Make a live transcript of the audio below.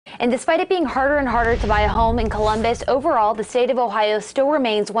And despite it being harder and harder to buy a home in Columbus, overall, the state of Ohio still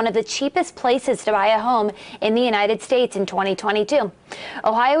remains one of the cheapest places to buy a home in the United States in 2022.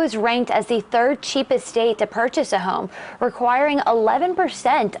 Ohio is ranked as the third cheapest state to purchase a home, requiring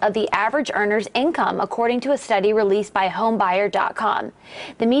 11% of the average earner's income, according to a study released by homebuyer.com.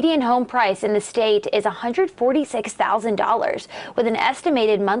 The median home price in the state is $146,000, with an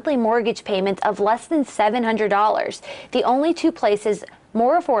estimated monthly mortgage payment of less than $700. The only two places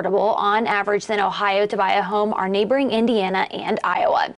more affordable on average than Ohio to buy a home are neighboring Indiana and Iowa.